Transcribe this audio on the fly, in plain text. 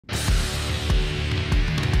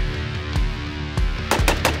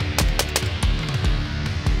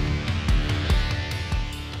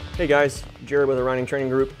Hey guys, Jared with the Riding Training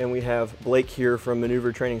Group, and we have Blake here from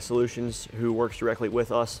Maneuver Training Solutions who works directly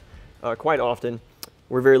with us quite often.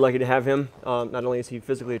 We're very lucky to have him. Not only is he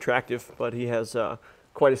physically attractive, but he has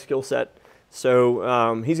quite a skill set.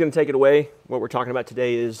 So he's going to take it away. What we're talking about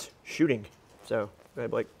today is shooting. So go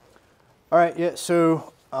ahead, Blake. All right, yeah,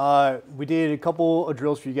 so we did a couple of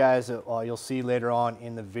drills for you guys that you'll see later on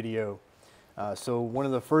in the video. So one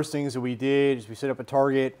of the first things that we did is we set up a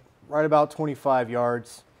target right about 25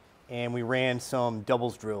 yards, and we ran some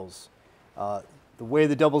doubles drills. The way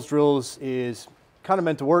the doubles drills is kind of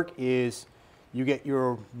meant to work is you get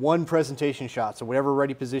your one presentation shot. So whatever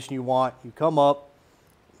ready position you want, you come up,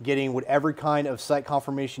 getting whatever kind of sight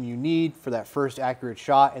confirmation you need for that first accurate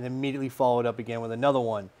shot, and then immediately follow it up again with another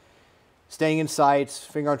one. Staying in sights,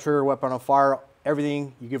 finger on trigger, weapon on fire,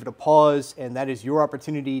 everything, you give it a pause, and that is your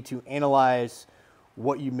opportunity to analyze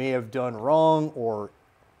what you may have done wrong or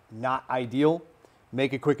not ideal,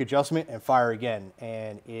 make a quick adjustment, and fire again.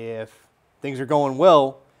 And if things are going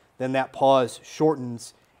well, then that pause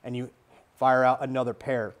shortens and you fire out another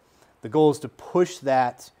pair. The goal is to push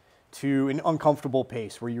that to an uncomfortable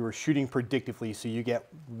pace where you are shooting predictively, so you get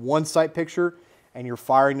one sight picture and you're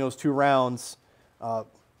firing those 2 rounds,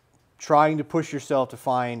 trying to push yourself to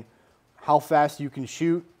find how fast you can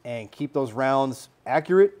shoot and keep those rounds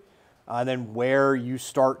accurate. And then where you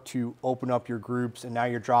start to open up your groups, and now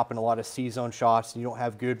you're dropping a lot of C-zone shots and you don't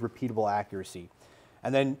have good repeatable accuracy.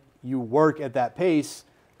 And then you work at that pace,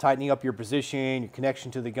 tightening up your position, your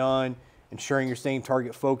connection to the gun, ensuring you're staying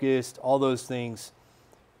target focused, all those things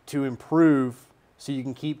to improve so you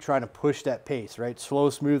can keep trying to push that pace, right? Slow,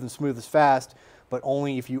 smooth, and smooth is fast, but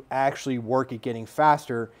only if you actually work at getting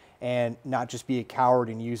faster and not just be a coward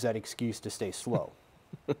and use that excuse to stay slow.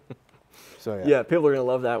 So, yeah, people are going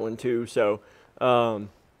to love that one too. So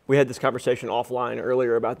we had this conversation offline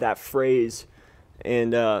earlier about that phrase,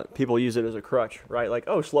 and people use it as a crutch, right? Like,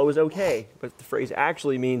 oh, slow is okay. But the phrase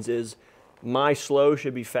actually means is my slow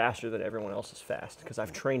should be faster than everyone else's fast because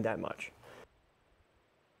I've trained that much.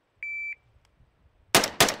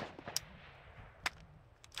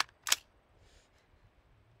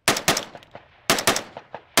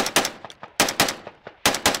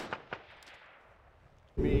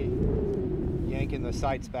 Me yanking the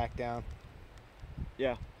sights back down.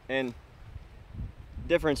 Yeah, and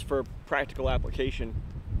difference for practical application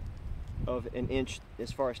of an inch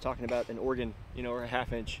as far as talking about an organ, you know, or a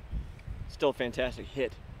 ½ inch, still a fantastic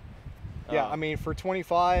hit. Yeah, I mean, for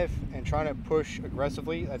 25 and trying to push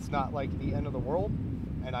aggressively, that's not like the end of the world.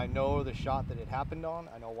 And I know the shot that it happened on.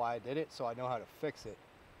 I know why I did it, so I know how to fix it.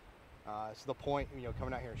 So the point, you know,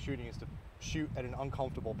 coming out here and shooting is to shoot at an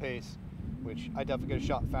uncomfortable pace, which I definitely get a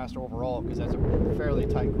shot faster overall because that's a fairly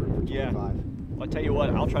tight group for 25. Yeah. Well, I'll tell you what,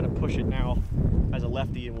 I'll try to push it now as a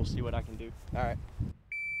lefty and we'll see what I can do. All right.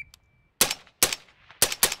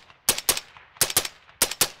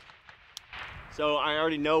 So I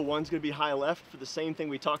already know one's going to be high left for the same thing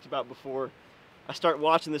we talked about before. I start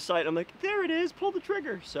watching the sight, I'm like, there it is, pull the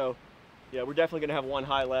trigger. So yeah, we're definitely going to have one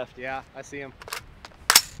high left. Yeah, I see him.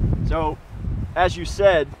 So as you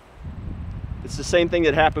said, it's the same thing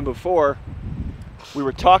that happened before. We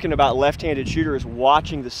were talking about left-handed shooters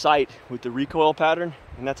watching the sight with the recoil pattern,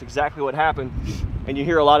 and that's exactly what happened. And you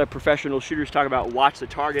hear a lot of professional shooters talk about watch the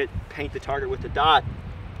target, paint the target with the dot.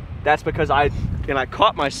 That's because I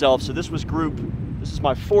caught myself. So this is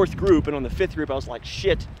my 4th group, and on the 5th group I was like,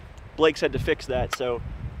 shit, Blake said to fix that. So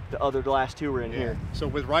the last 2 were in here. So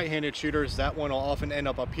with right-handed shooters, that one will often end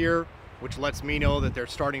up here, which lets me know that they're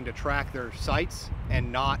starting to track their sights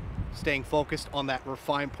and not staying focused on that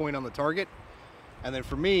refined point on the target. And then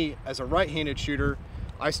for me, as a right-handed shooter,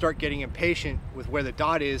 I start getting impatient with where the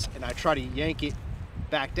dot is, and I try to yank it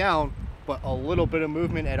back down, but a little bit of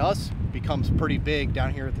movement at us becomes pretty big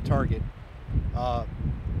down here at the target.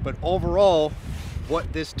 But overall,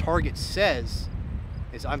 what this target says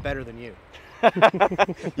is I'm better than you.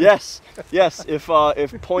 Yes, yes, if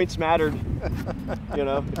points mattered, you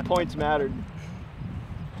know, if points mattered,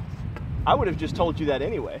 I would have just told you that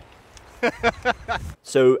anyway.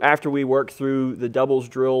 So after we work through the doubles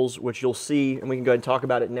drills, which you'll see, and we can go ahead and talk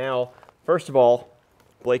about it now. First of all,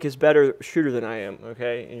 Blake is better shooter than I am,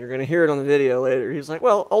 okay? And you're gonna hear it on the video later. He's like,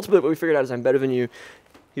 well, ultimately what we figured out is I'm better than you.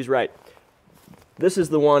 He's right. This is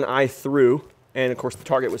the one I threw, and of course the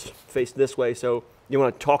target was faced this way, so you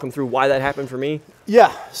wanna talk him through why that happened for me?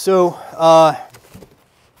 Yeah, so,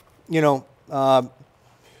 you know,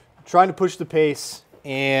 trying to push the pace,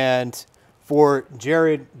 and for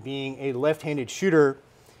Jared being a left-handed shooter,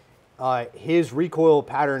 his recoil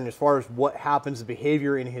pattern as far as what happens, the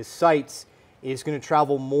behavior in his sights, is going to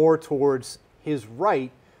travel more towards his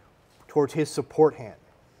right, towards his support hand.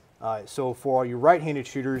 So for all you right-handed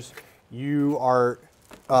shooters, you are,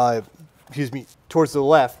 excuse me, towards the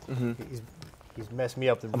left. He's messed me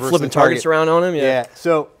up. I'm flipping targets around on him. Yeah.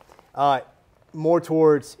 So more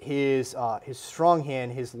towards his strong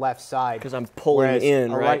hand, his left side. Because I'm pulling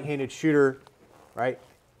in, a right? right-handed shooter, right,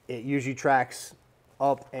 it usually tracks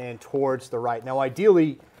up and towards the right. Now,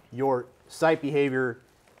 ideally, your sight behavior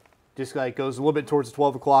just like goes a little bit towards the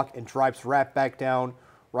 12 o'clock and drives right back down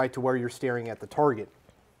right to where you're staring at the target.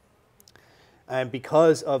 And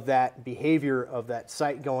because of that behavior of that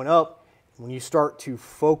sight going up, when you start to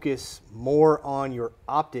focus more on your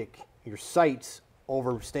optic, your sights,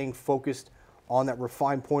 over staying focused on that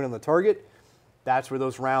refined point on the target, that's where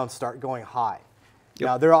those rounds start going high. Yep.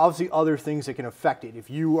 Now, there are obviously other things that can affect it. If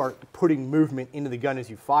you are putting movement into the gun as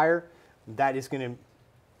you fire, that is going to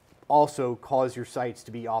also cause your sights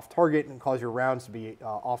to be off target and cause your rounds to be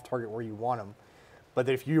off target where you want them. But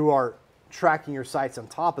if you are tracking your sights on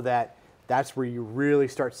top of that, that's where you really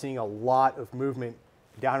start seeing a lot of movement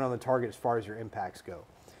down on the target as far as your impacts go.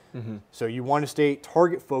 So you want to stay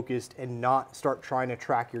target focused and not start trying to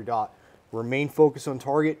track your dot. Remain focused on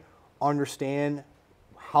target, understand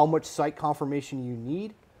how much sight confirmation you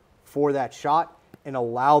need for that shot, and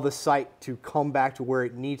allow the sight to come back to where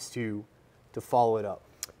it needs to follow it up.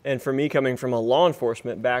 And for me, coming from a law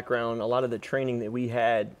enforcement background, a lot of the training that we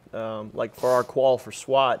had, like for our qual for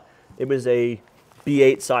SWAT, it was a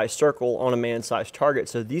B8 size circle on a man-sized target.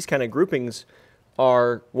 So these kind of groupings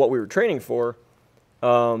are what we were training for.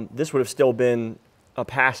 This would have still been a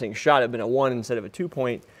passing shot. It would have been a 1 instead of a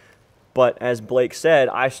 2-point. But as Blake said,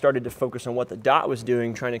 I started to focus on what the dot was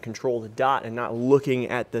doing, trying to control the dot and not looking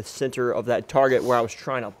at the center of that target where I was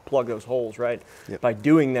trying to plug those holes, right? Yep. By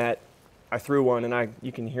doing that, I threw one, and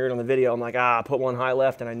you can hear it on the video. I'm like, I put one high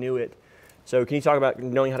left, and I knew it. So can you talk about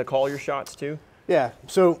knowing how to call your shots too? Yeah,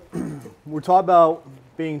 so we're talking about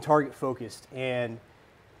being target focused, and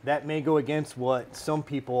that may go against what some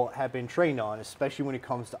people have been trained on, especially when it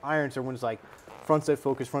comes to irons. Everyone's like, front sight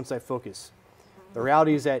focus, front sight focus. The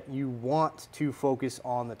reality is that you want to focus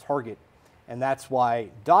on the target, and that's why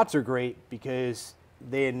dots are great, because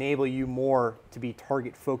they enable you more to be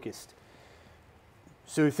target focused.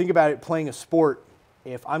 So think about it playing a sport.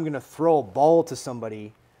 If I'm going to throw a ball to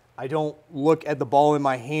somebody, I don't look at the ball in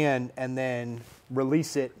my hand and then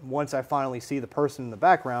release it once I finally see the person in the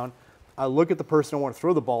background. I look at the person I want to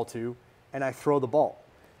throw the ball to, and I throw the ball.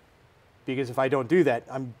 Because if I don't do that,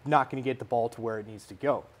 I'm not going to get the ball to where it needs to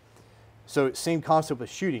go. So same concept with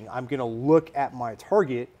shooting. I'm going to look at my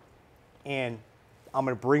target, and I'm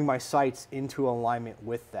going to bring my sights into alignment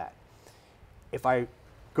with that. If I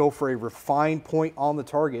go for a refined point on the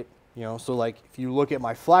target, so like if you look at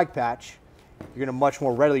my flag patch, you're going to much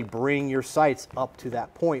more readily bring your sights up to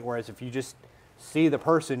that point. Whereas if you just see the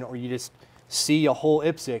person, or you just see a whole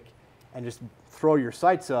IPSC and just throw your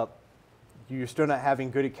sights up, you're still not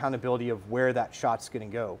having good accountability of where that shot's going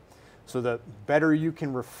to go. So the better you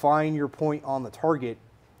can refine your point on the target,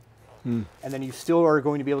 and then you still are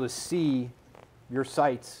going to be able to see your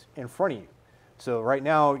sights in front of you. So right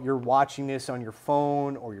now you're watching this on your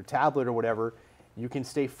phone or your tablet or whatever. You can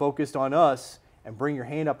stay focused on us and bring your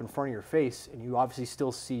hand up in front of your face, and you obviously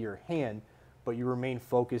still see your hand, but you remain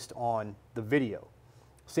focused on the video.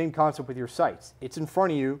 Same concept with your sights. It's in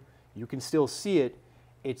front of you. You can still see it.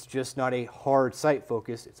 It's just not a hard sight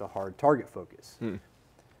focus. It's a hard target focus.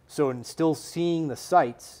 So in still seeing the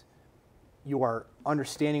sights, you are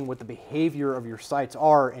understanding what the behavior of your sights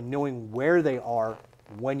are and knowing where they are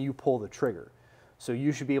when you pull the trigger. So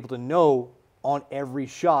you should be able to know on every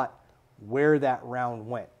shot where that round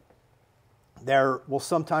went. There will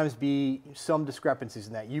sometimes be some discrepancies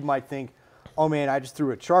in that. You might think, oh man, I just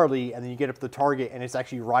threw a Charlie, and then you get up to the target and it's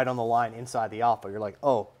actually right on the line inside the alpha. You're like,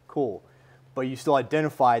 oh, cool. But you still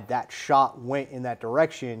identified that shot went in that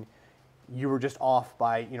direction. You were just off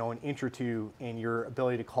by an inch or two in your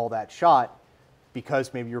ability to call that shot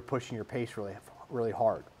because maybe you're pushing your pace really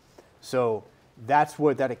hard. So that's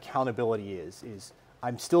what that accountability is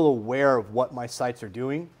I'm still aware of what my sights are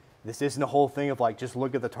doing. This isn't a whole thing of like just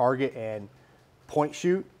look at the target and point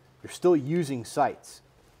shoot. You're still using sights,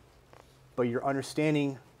 but you're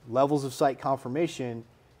understanding levels of sight confirmation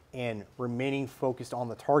and remaining focused on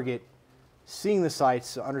the target, seeing the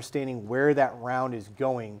sights, understanding where that round is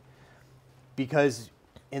going. Because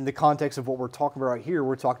in the context of what we're talking about right here,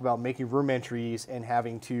 we're talking about making room entries and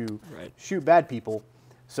having to shoot bad people.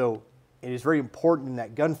 So it is very important in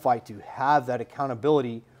that gunfight to have that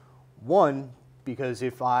accountability. One, because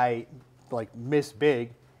if I miss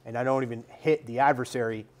big and I don't even hit the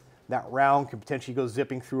adversary, that round could potentially go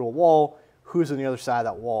zipping through a wall. Who's on the other side of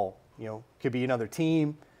that wall? Could be another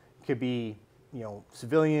team, could be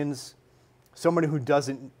civilians, somebody who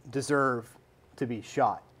doesn't deserve to be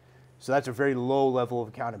shot. So that's a very low level of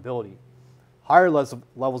accountability. Higher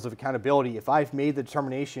levels of accountability, if I've made the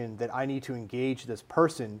determination that I need to engage this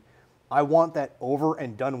person, I want that over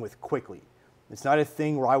and done with quickly. It's not a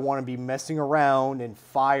thing where I want to be messing around and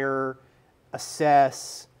fire,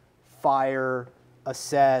 assess,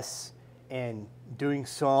 and doing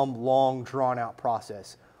some long drawn out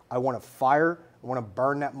process. I want to fire, I want to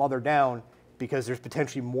burn that mother down because there's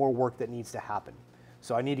potentially more work that needs to happen.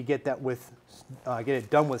 So I need to get that get it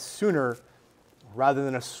done with sooner rather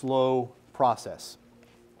than a slow process.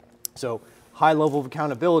 So high level of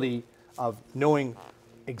accountability of knowing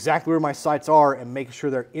exactly where my sights are and making sure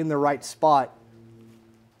they're in the right spot,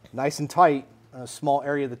 nice and tight in a small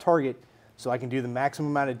area of the target, so I can do the maximum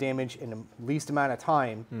amount of damage in the least amount of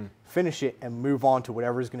time, finish it, and move on to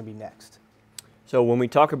whatever is going to be next. So when we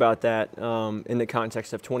talk about that in the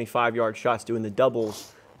context of 25-yard shots doing the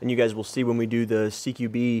doubles, and you guys will see when we do the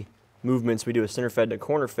CQB movements, we do a center fed and a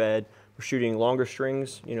corner fed, we're shooting longer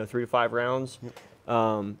strings, 3 to 5 rounds.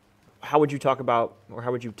 Yep. How would you talk about, or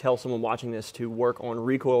how would you tell someone watching this to work on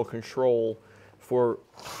recoil control for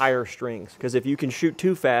higher strings? Because if you can shoot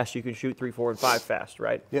 2 fast, you can shoot 3, 4, and 5 fast,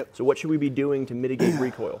 right? Yep. So what should we be doing to mitigate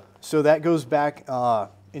recoil? So that goes back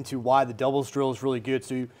into why the doubles drill is really good.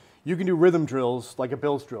 So you can do rhythm drills like a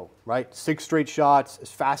Bills drill, right? 6 straight shots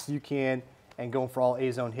as fast as you can and going for all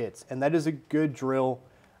A-zone hits. And that is a good drill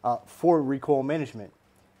for recoil management.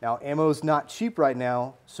 Now, ammo is not cheap right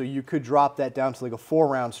now, so you could drop that down to like a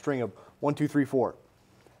 4-round string of 1, 2, 3, 4.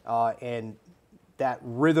 And that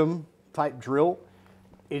rhythm type drill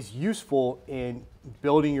is useful in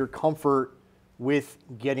building your comfort with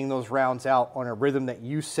getting those rounds out on a rhythm that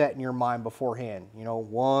you set in your mind beforehand.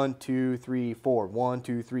 1, 2, 3, 4, 1,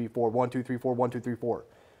 2, 3, 4, 1, 2, 3, 4, 1, 2, 3, 4.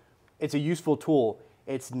 It's a useful tool.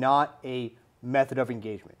 It's not a method of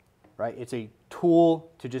engagement, right? It's a tool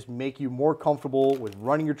to just make you more comfortable with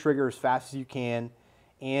running your trigger as fast as you can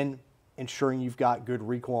and ensuring you've got good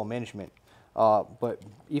recoil management. But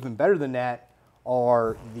even better than that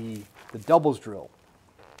are the doubles drill.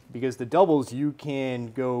 Because the doubles, you can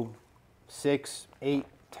go 6, 8,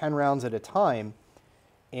 10 rounds at a time,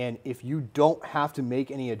 and if you don't have to make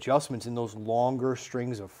any adjustments in those longer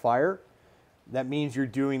strings of fire, that means you're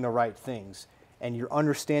doing the right things and you're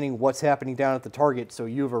understanding what's happening down at the target, so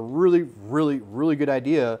you have a really, really, really good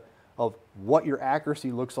idea of what your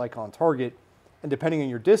accuracy looks like on target, and depending on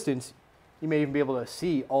your distance, you may even be able to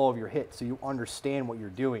see all of your hits, so you understand what you're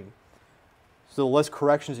doing. So the less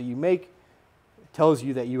corrections that you make tells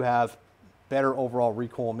you that you have better overall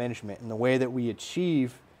recoil management. And the way that we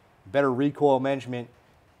achieve better recoil management,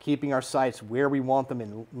 keeping our sights where we want them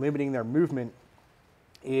and limiting their movement,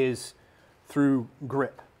 is through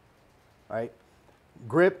grip, right?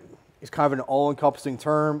 Grip is kind of an all-encompassing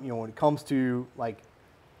term. When it comes to like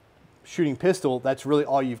shooting pistol, that's really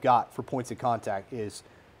all you've got for points of contact is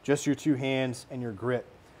just your 2 hands and your grip.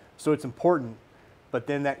 So it's important, but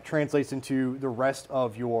then that translates into the rest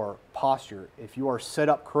of your posture. If you are set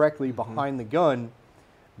up correctly behind the gun,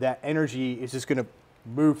 that energy is just going to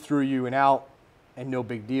move through you and out and no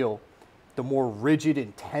big deal. The more rigid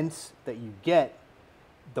and tense that you get,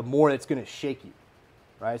 the more it's going to shake you,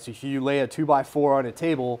 right? So if you lay a 2x4 on a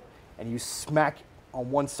table and you smack on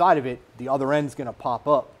one side of it, the other end's going to pop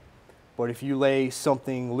up. But if you lay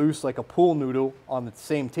something loose like a pool noodle on the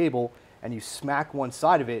same table and you smack one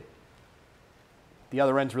side of it, the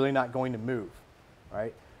other end's really not going to move,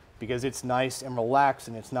 right? Because it's nice and relaxed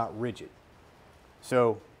and it's not rigid.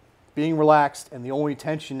 So being relaxed and the only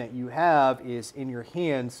tension that you have is in your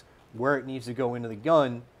hands where it needs to go into the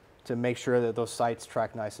gun to make sure that those sights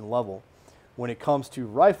track nice and level. When it comes to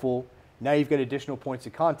rifle, now you've got additional points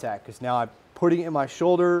of contact because now I'm putting it in my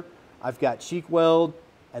shoulder, I've got cheek weld,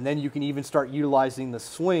 and then you can even start utilizing the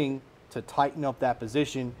swing to tighten up that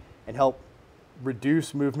position and help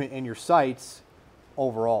reduce movement in your sights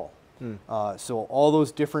overall. So all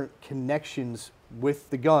those different connections with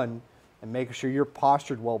the gun and making sure you're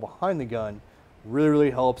postured well behind the gun really,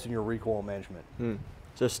 really helps in your recoil management.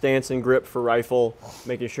 So stance and grip for rifle,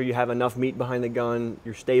 making sure you have enough meat behind the gun,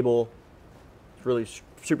 you're stable. It's really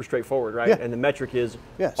super straightforward, right? Yeah. And the metric is,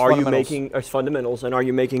 yeah, are you making fundamentals, and are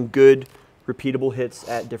you making good repeatable hits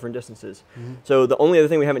at different distances? So the only other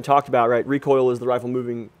thing we haven't talked about, right, recoil is the rifle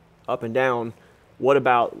moving up and down. What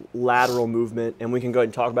about lateral movement? And we can go ahead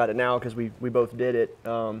and talk about it now because we both did it.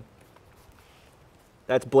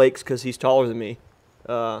 That's Blake's because he's taller than me.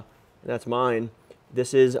 That's mine.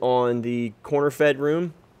 This is on the corner fed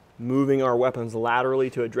room, moving our weapons laterally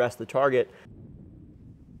to address the target.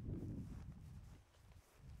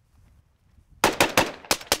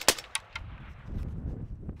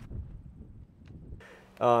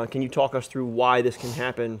 Can you talk us through why this can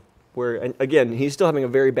happen? Where, and again, he's still having a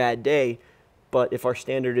very bad day, but if our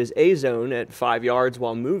standard is A zone at 5 yards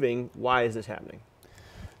while moving, why is this happening?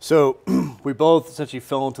 So we both essentially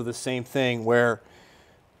fell into the same thing where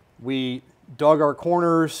we dug our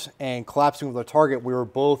corners and collapsing with our target. We were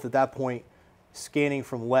both at that point scanning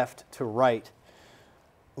from left to right.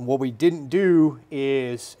 And what we didn't do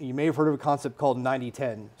is, you may have heard of a concept called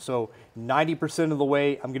 90-10. So 90% of the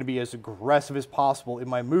way, I'm going to be as aggressive as possible in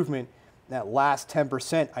my movement. That last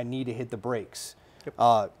 10%, I need to hit the brakes.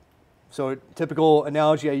 Yep. So a typical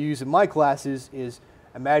analogy I use in my classes is,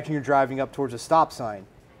 imagine you're driving up towards a stop sign.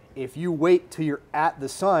 If you wait till you're at the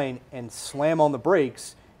sign and slam on the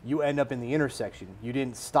brakes, you end up in the intersection. You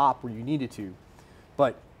didn't stop where you needed to.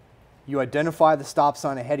 But you identify the stop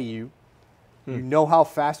sign ahead of you, you know how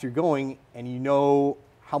fast you're going, and you know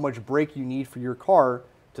how much brake you need for your car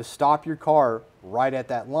to stop your car right at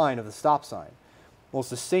that line of the stop sign. Well, it's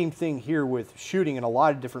the same thing here with shooting in a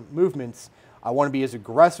lot of different movements. I want to be as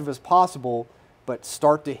aggressive as possible, but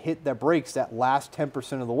start to hit the brakes that last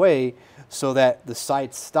 10% of the way so that the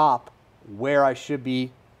sights stop where I should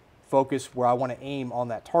be focused, where I want to aim on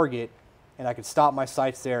that target, and I can stop my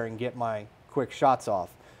sights there and get my quick shots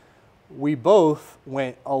off. We both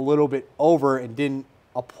went a little bit over and didn't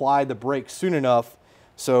apply the brakes soon enough,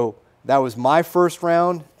 so that was my first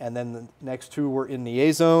round, and then the next two were in the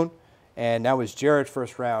A zone. And that was Jared's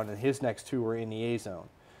first round, and his next two were in the A zone.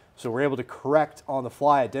 So we're able to correct on the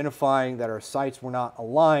fly, identifying that our sights were not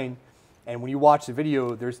aligned. And when you watch the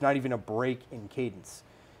video, there's not even a break in cadence.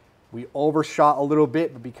 We overshot a little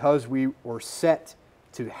bit, but because we were set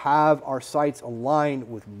to have our sights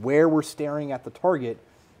aligned with where we're staring at the target,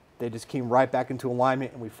 they just came right back into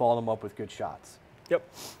alignment, and we followed them up with good shots. Yep.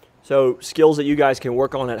 So skills that you guys can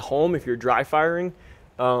work on at home if you're dry firing.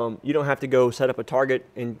 You don't have to go set up a target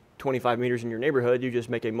in 25 meters in your neighborhood. You just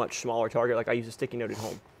make a much smaller target. Like I use a sticky note at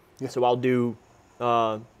home. Yeah. So I'll do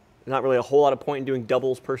not really a whole lot of point in doing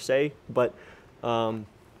doubles per se, but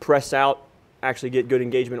press out, actually get good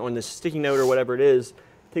engagement on this sticky note or whatever it is.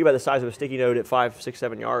 Think about the size of a sticky note at 5, 6,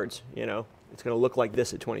 7 yards. You know, it's going to look like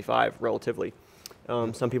this at 25 relatively.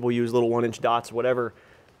 Some people use little 1-inch dots, whatever.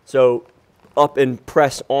 So up and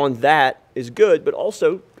press on that is good, but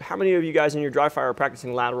also how many of you guys in your dry fire are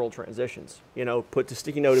practicing lateral transitions? You know, put the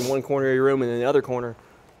sticky note in one corner of your room and in the other corner,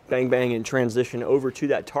 bang, bang, and transition over to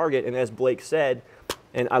that target. And as Blake said,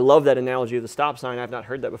 and I love that analogy of the stop sign. I've not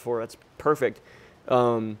heard that before. That's perfect.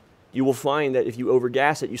 You will find that if you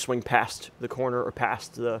overgas it, you swing past the corner or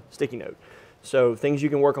past the sticky note. So things you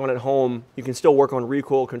can work on at home, you can still work on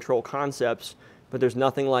recoil control concepts, but there's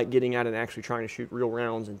nothing like getting out and actually trying to shoot real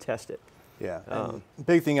rounds and test it. Yeah. The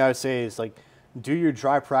big thing I would say is, like, do your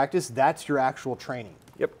dry practice. That's your actual training.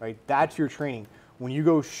 Yep. Right. That's your training. When you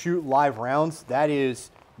go shoot live rounds, that is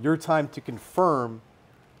your time to confirm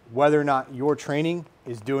whether or not your training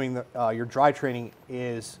is doing the your dry training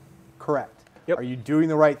is correct. Yep. Are you doing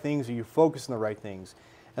the right things? Are you focusing on the right things?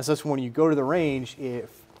 And so when you go to the range, if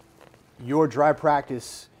your dry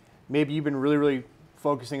practice, maybe you've been really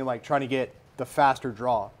focusing on like trying to get the faster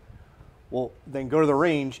draw. Well, then go to the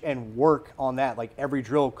range and work on that. Like every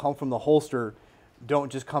drill, come from the holster. Don't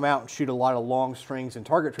just come out and shoot a lot of long strings and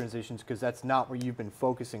target transitions, because that's not where you've been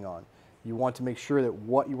focusing on. You want to make sure that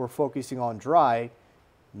what you were focusing on dry,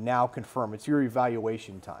 now confirm. It's your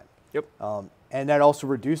evaluation time. Yep. And that also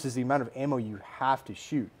reduces the amount of ammo you have to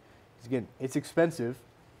shoot. Because again, it's expensive,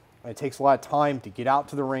 and it takes a lot of time to get out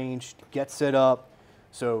to the range, to get set up.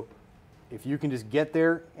 So if you can just get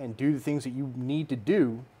there and do the things that you need to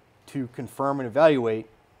do to confirm and evaluate,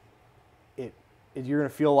 you're going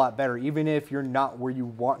to feel a lot better. Even if you're not where you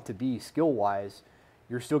want to be skill-wise,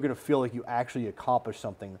 you're still going to feel like you actually accomplished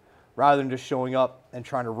something, rather than just showing up and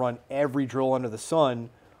trying to run every drill under the sun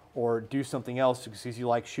or do something else because you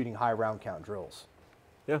like shooting high round count drills.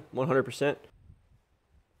 Yeah, 100%.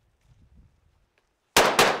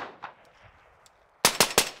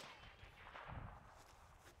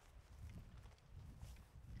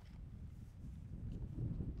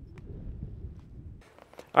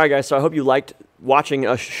 All right, guys, so I hope you liked watching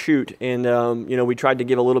us shoot, and you know, we tried to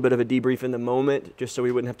give a little bit of a debrief in the moment just so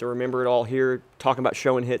we wouldn't have to remember it all here, talking about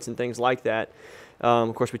showing hits and things like that.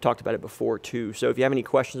 Of course, we talked about it before too. So if you have any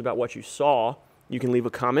questions about what you saw, you can leave a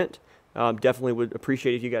comment. Definitely would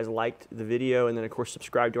appreciate if you guys liked the video, and then of course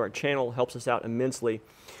subscribe to our channel. Helps us out immensely.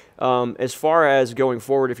 As far as going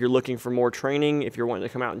forward, if you're looking for more training, if you're wanting to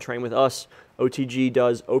come out and train with us, OTG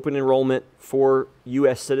does open enrollment for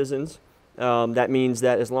U.S. citizens. That means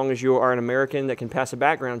that as long as you are an American that can pass a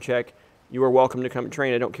background check, you are welcome to come and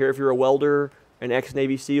train. I don't care if you're a welder, an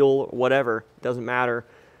ex-Navy SEAL, whatever. It doesn't matter.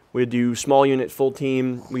 We do small unit, full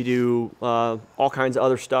team. We do all kinds of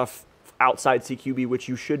other stuff outside CQB, which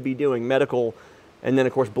you should be doing, medical. And then,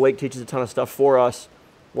 of course, Blake teaches a ton of stuff for us,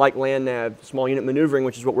 like land nav, small unit maneuvering,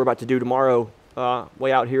 which is what we're about to do tomorrow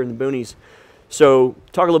way out here in the boonies. So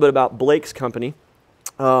talk a little bit about Blake's company,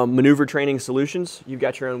 Maneuver Training Solutions. You've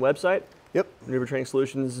got your own website. Yep.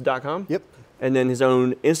 ManeuverTrainingSolutions.com. Yep. And then his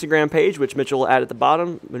own Instagram page, which Mitchell will add at the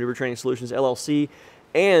bottom, Maneuver Training Solutions LLC.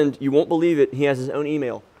 And you won't believe it, he has his own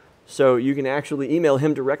email. So you can actually email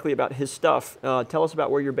him directly about his stuff. Tell us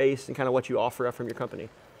about where you're based and kind of what you offer from your company.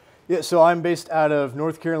 Yeah, so I'm based out of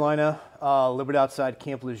North Carolina, a little bit outside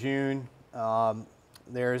Camp Lejeune.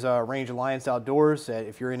 There's a Range Alliance Outdoors that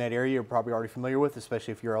if you're in that area, you're probably already familiar with,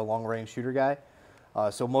 especially if you're a long-range shooter guy.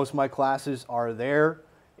 So most of my classes are there,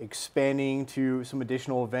 expanding to some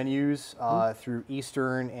additional venues through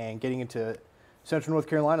Eastern and getting into Central North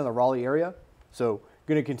Carolina, the Raleigh area. So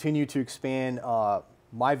going to continue to expand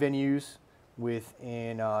my venues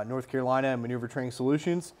within North Carolina and Maneuver Training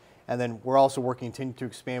Solutions. And then we're also working to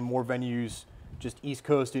expand more venues, just East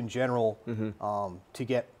Coast in general, to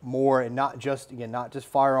get more, and not just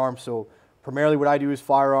firearms. So primarily what I do is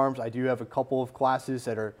firearms. I do have a couple of classes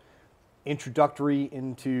that are introductory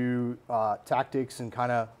into tactics and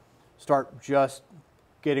kind of start just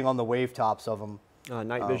getting on the wave tops of them.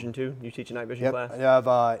 Night vision too? You teach a night vision class? I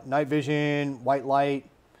have night vision, white light,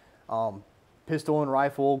 pistol and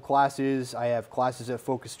rifle classes. I have classes that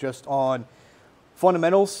focus just on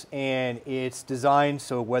fundamentals, and it's designed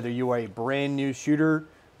so whether you are a brand new shooter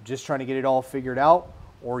just trying to get it all figured out,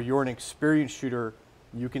 or you're an experienced shooter,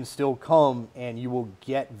 you can still come and you will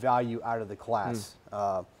get value out of the class.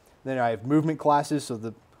 Then I have movement classes, so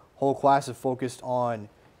the whole class is focused on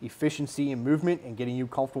efficiency and movement and getting you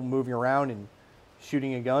comfortable moving around and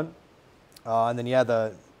shooting a gun. And then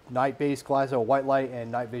the night-based class, white light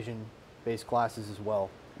and night vision-based classes as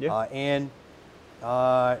well. Yeah.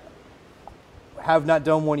 Have not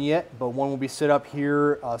done one yet, but one will be set up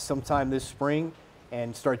here sometime this spring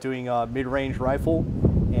and start doing mid-range rifle,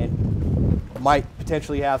 and might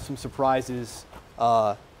potentially have some surprises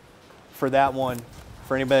for that one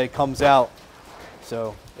for anybody that comes out.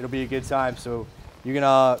 So it'll be a good time. So you can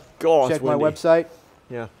check my website.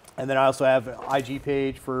 Yeah. And then I also have an IG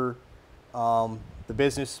page for the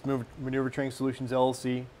business, Maneuver Training Solutions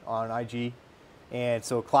LLC on IG. And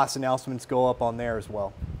so class announcements go up on there as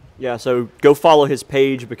well. Yeah, so go follow his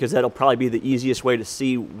page because that'll probably be the easiest way to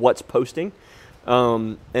see what's posting.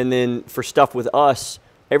 And then for stuff with us,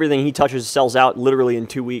 everything he touches sells out literally in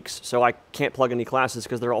 2 weeks. So I can't plug any classes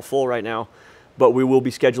because they're all full right now. But we will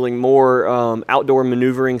be scheduling more outdoor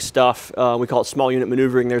maneuvering stuff. We call it small unit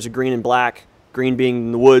maneuvering. There's a green and black. Green being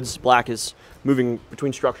in the woods, black is moving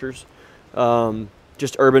between structures.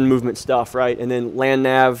 Just urban movement stuff, right? And then land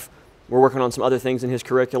nav, we're working on some other things in his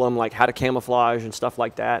curriculum, like how to camouflage and stuff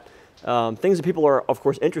like that. Things that people are, of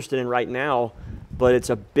course, interested in right now, but it's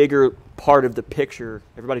a bigger part of the picture.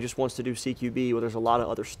 Everybody just wants to do CQB, well, there's a lot of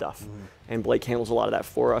other stuff. And Blake handles a lot of that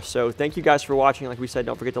for us. So thank you guys for watching. Like we said,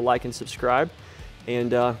 don't forget to like and subscribe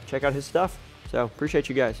and check out his stuff. So appreciate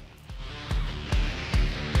you guys.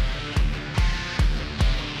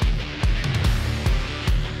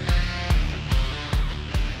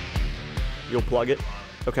 You'll plug it?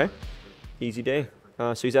 Okay. Easy day.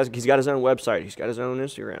 So he's got his own website. He's got his own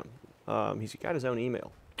Instagram. He's got his own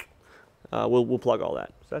email. We'll plug all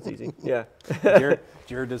that. So that's easy. Yeah.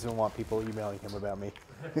 Jared doesn't want people emailing him about me.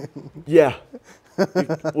 Yeah.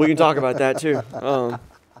 We can talk about that too.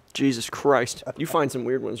 Jesus Christ. You find some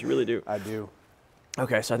weird ones. You really do. I do.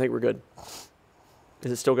 Okay, so I think we're good.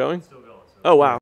 Is it still going? It's still going. Oh, wow.